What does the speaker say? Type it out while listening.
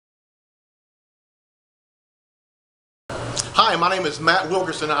Hi, my name is Matt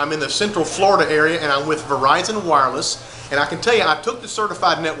Wilkerson. I'm in the Central Florida area and I'm with Verizon Wireless. And I can tell you, I took the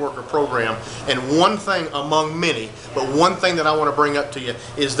Certified Networker program, and one thing among many, but one thing that I want to bring up to you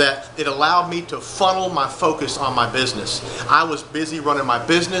is that it allowed me to funnel my focus on my business. I was busy running my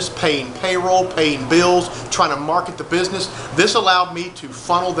business, paying payroll, paying bills, trying to market the business. This allowed me to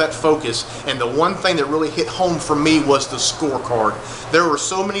funnel that focus, and the one thing that really hit home for me was the scorecard. There were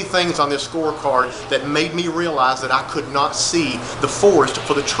so many things on this scorecard that made me realize that I could not see the forest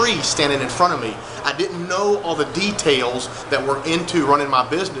for the trees standing in front of me. I didn't know all the details that were into running my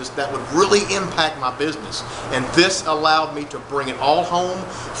business that would really impact my business. And this allowed me to bring it all home,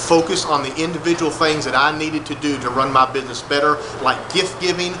 focus on the individual things that I needed to do to run my business better, like gift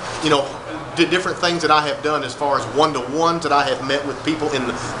giving, the different things that I have done as far as one-to-ones that I have met with people in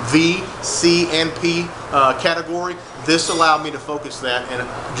the V, C, and P category. This allowed me to focus that,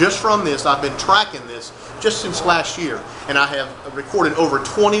 and just from this, I've been tracking this just since last year, and I have recorded over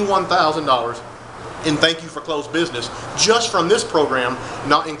 $21,000 in thank you for closed business just from this program,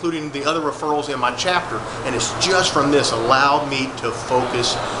 not including the other referrals in my chapter. And it's just from this allowed me to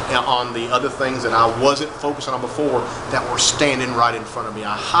focus on the other things that I wasn't focusing on before that were standing right in front of me.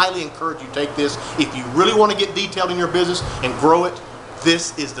 I highly encourage you to take this. If you really want to get detailed in your business and grow it,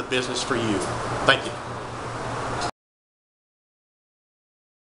 this is the business for you. Thank you.